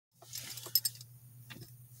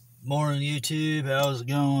Morning, YouTube. How's it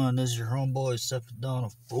going? This is your homeboy, Stephen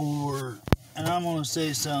Donald Ford, and I'm gonna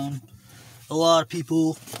say something. A lot of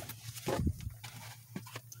people,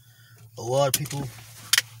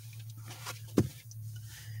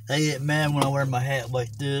 they get mad when I wear my hat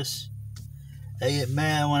like this. They get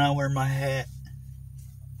mad when I wear my hat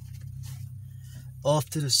off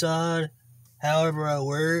to the side. However I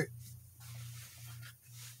wear it,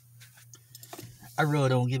 I really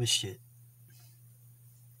don't give a shit.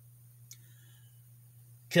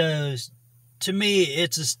 Because to me,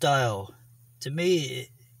 it's a style. To me,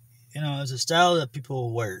 it's a style that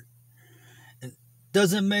people wear. It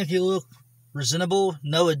doesn't make you look presentable.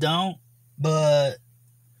 No, it don't. But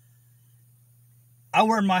I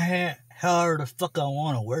wear my hat however the fuck I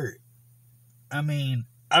want to wear it. I mean,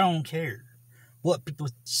 I don't care what people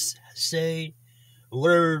say.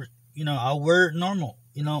 Whatever, I wear it normal.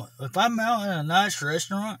 If I'm out in a nice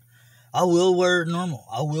restaurant, I will wear it normal.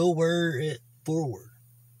 I will wear it forward.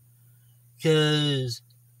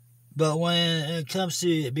 But when it comes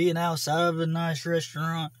to being outside of a nice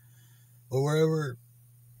restaurant or wherever,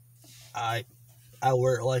 I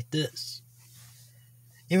wear it like this.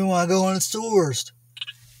 Even when I go in the stores.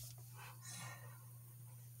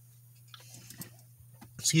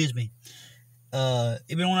 Excuse me.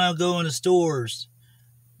 Even when I go in the stores,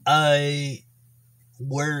 I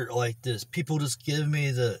wear it like this. People just give me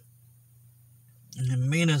the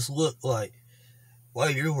meanest look, like, why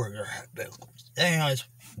you're wearing your hat backwards? That ain't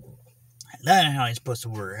how you're supposed to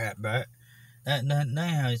wear a hat back. That ain't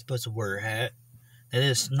how you're supposed to wear a hat. They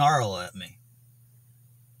just snarl at me.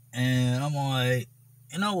 And I'm like,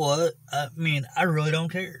 you know what? I mean, I really don't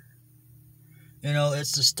care.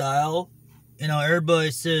 It's the style.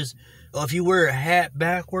 Everybody says, oh, if you wear a hat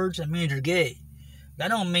backwards, that means you're gay. That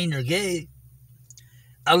don't mean you're gay.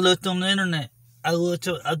 I looked on the internet. I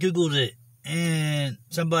Googled it. And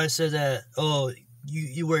somebody said that, oh,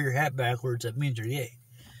 you wear your hat backwards, that means you're gay.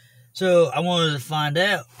 So I wanted to find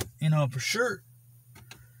out, for sure,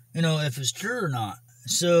 if it's true or not.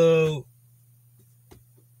 So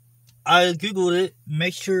I Googled it,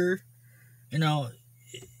 make sure,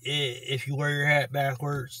 if you wear your hat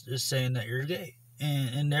backwards, it's saying that you're gay.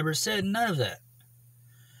 And it never said none of that.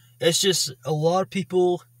 It's just a lot of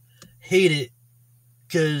people hate it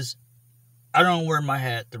because I don't wear my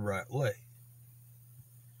hat the right way.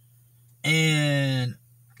 And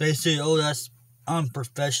they say, oh, that's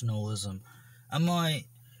unprofessionalism. I'm like,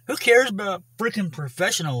 who cares about freaking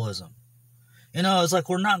professionalism? It's like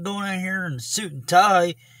we're not going in here in a suit and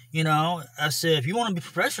tie. I said, if you want to be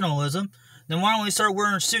professionalism, then why don't we start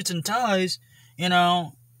wearing suits and ties,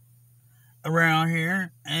 around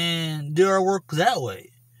here and do our work that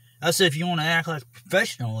way? I said, if you want to act like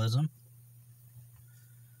professionalism.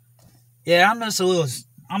 Yeah, I'm just a little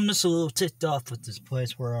ticked off with this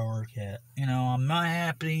place where I work at. I'm not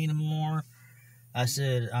happy anymore. I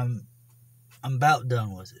said, I'm about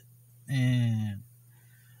done with it. And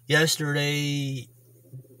yesterday,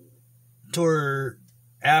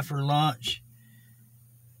 after lunch,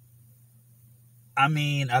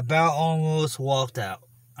 about almost walked out.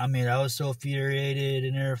 I was so infuriated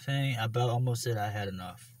and everything. I about almost said I had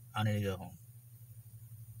enough. I need to go home.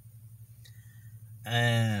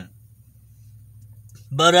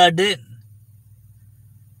 But I didn't.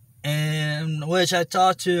 And which I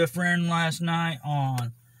talked to a friend last night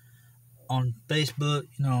on Facebook,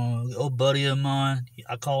 an old buddy of mine.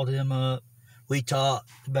 I called him up. We talked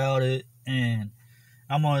about it, and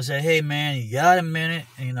I'm going to say, hey, man, you got a minute?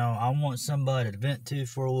 I want somebody to vent to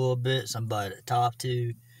for a little bit, somebody to talk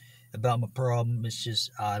to about my problem. It's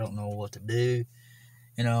just, I don't know what to do.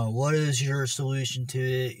 What is your solution to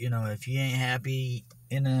it? If you ain't happy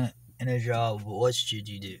in a job, what should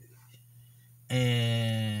you do?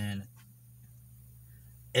 And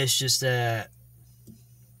it's just that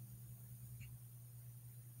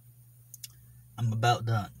I'm about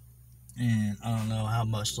done. And I don't know how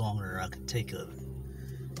much longer I can take of it.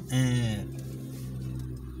 And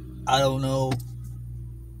I don't know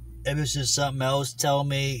if it's just something else telling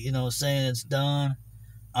me, saying it's done,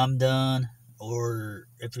 I'm done, or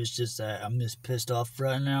if it's just that I'm just pissed off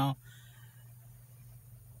right now,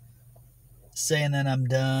 saying that I'm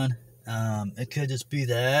done. It could just be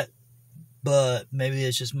that, but maybe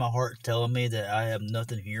it's just my heart telling me that I have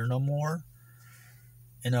nothing here no more.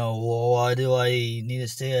 Why do I need to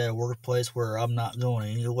stay at a workplace where I'm not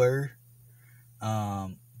going anywhere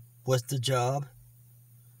with the job?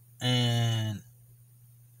 And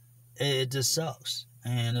it just sucks.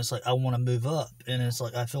 And it's like I want to move up. And it's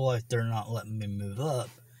like I feel like they're not letting me move up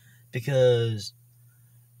because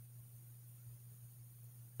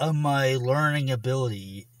of my learning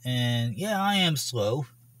ability. And yeah, I am slow.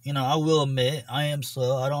 I will admit I am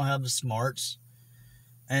slow. I don't have the smarts,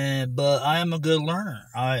 but I am a good learner.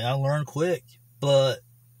 I learn quick. But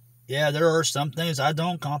yeah, there are some things I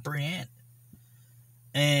don't comprehend,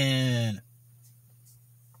 and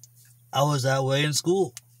I was that way in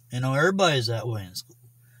school. Everybody's that way in school.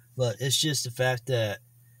 But it's just the fact that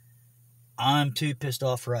I'm too pissed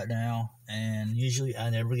off right now, and usually I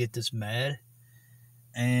never get this mad,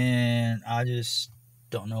 and I just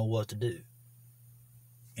don't know what to do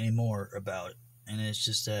anymore about it. And it's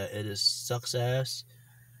just that it just sucks ass,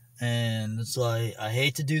 and it's like I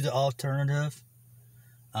hate to do the alternative.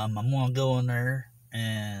 I'm gonna go in there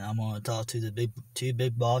and I'm gonna talk to the two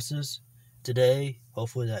big bosses today.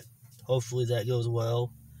 Hopefully that goes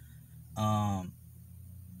well. And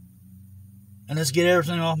let's get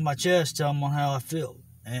everything off my chest. Tell them on how I feel.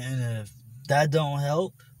 And if that don't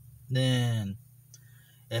help, then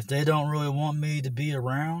if they don't really want me to be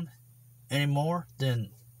around anymore, then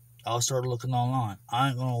I'll start looking online. I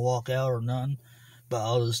ain't gonna walk out or nothing, but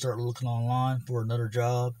I'll just start looking online for another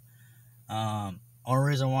job. Only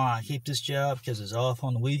reason why I keep this job because it's off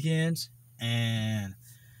on the weekends and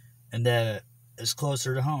that it's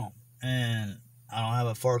closer to home and I don't have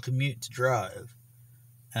a far commute to drive.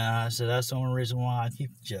 So that's the only reason why I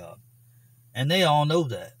keep the job, and they all know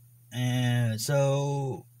that. And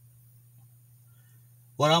so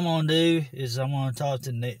what I'm gonna do is I'm gonna talk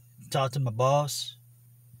to my boss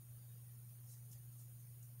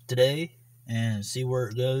today and see where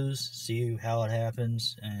it goes, see how it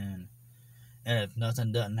happens, and if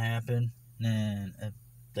nothing doesn't happen, then if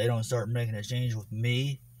they don't start making a change with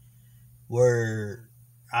me where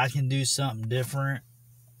I can do something different,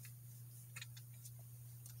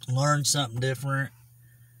 learn something different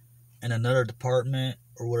in another department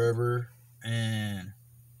or whatever, and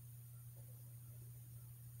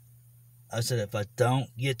I said if I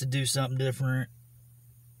don't get to do something different,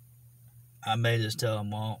 I may just tell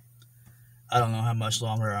them, well, I don't know how much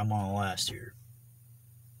longer I'm going to last here.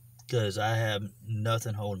 Because I have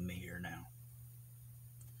nothing holding me here now.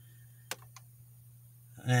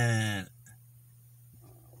 And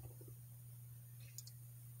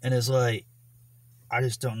it's like, I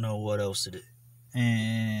just don't know what else to do.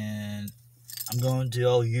 And I'm going to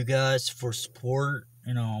all you guys for support,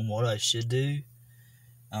 on what I should do.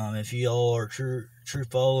 If you all are true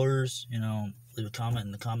followers, leave a comment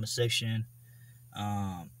in the comment section.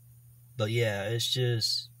 But yeah, it's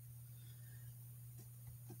just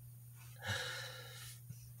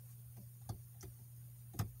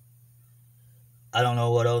I don't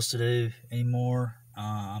know what else to do anymore.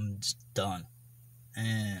 I'm just done,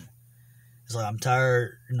 and it's like I'm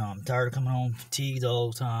tired. I'm tired of coming home fatigued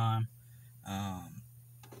all the time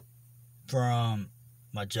from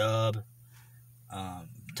my job.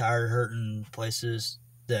 Tired of hurting places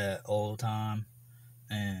that all the time,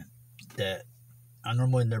 and that I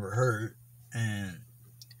normally never hurt, and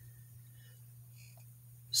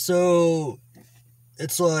so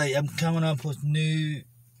it's like I'm coming up with new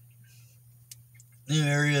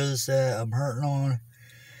areas that I'm hurting on,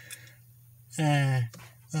 and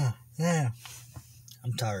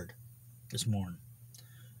I'm tired this morning,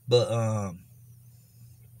 but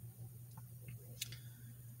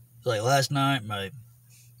like last night my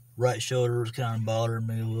right shoulder was kind of bothering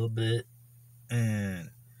me a little bit,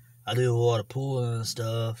 and I do a lot of pulling and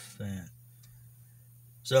stuff, and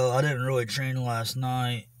so I didn't really train last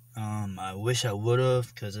night. I wish I would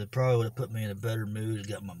have, because it probably would have put me in a better mood and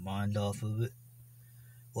got my mind off of it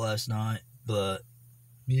last night. But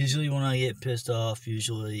usually when I get pissed off,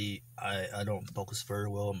 I don't focus very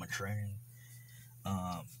well on my training.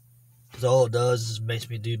 Because all it does is makes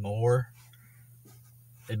me do more.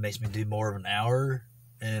 It makes me do more of an hour,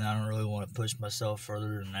 and I don't really want to push myself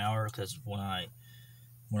further than an hour, because when I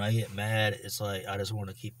get mad, it's like I just want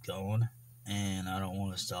to keep going, and I don't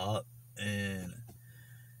want to stop. And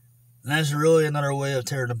that's really another way of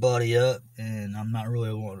tearing the body up, and I'm not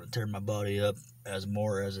really wanting to tear my body up as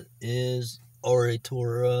more as it is already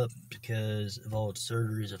tore up because of all the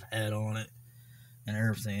surgeries I've had on it and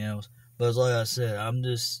everything else. But it's like I said, I'm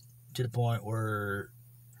just to the point where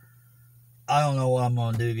I don't know what I'm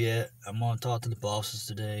going to do yet. I'm going to talk to the bosses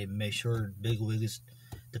today, make sure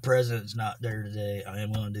the president's not there today. I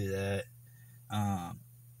am going to do that.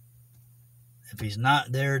 If he's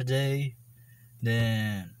not there today,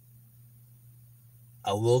 then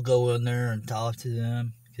I will go in there and talk to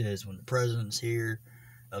them, because when the president's here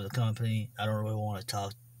of the company, I don't really want to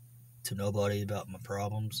talk to nobody about my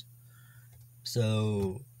problems.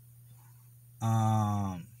 So,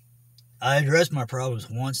 I addressed my problems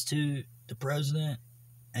once to the president,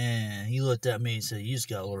 and he looked at me and said, "You just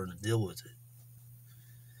got to learn to deal with it."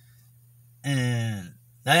 And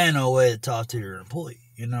that ain't no way to talk to your employee.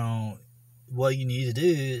 You know, what you need to do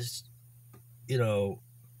is, you know,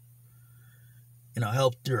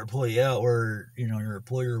 help your employee out where, your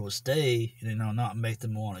employer will stay, not make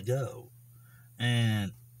them want to go.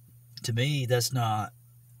 And to me, that's not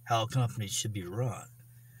how companies should be run.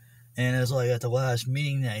 And it's like at the last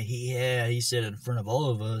meeting that he had, he said in front of all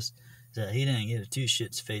of us that he didn't give two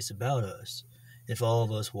shits face about us if all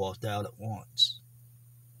of us walked out at once.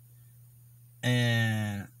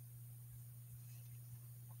 And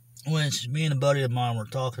when me and a buddy of mine were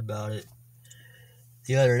talking about it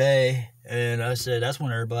the other day, and I said that's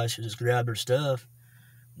when everybody should just grab their stuff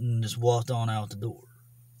and just walked on out the door.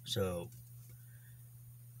 So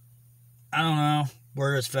I don't know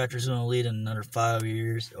where this factory's going to lead in another 5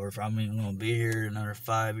 years, or if I'm even going to be here in another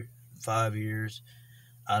 5 years.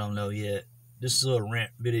 I don't know yet. This is a little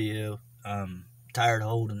rant video. I'm tired of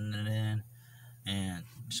holding it in and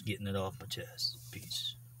just getting it off my chest. Peace.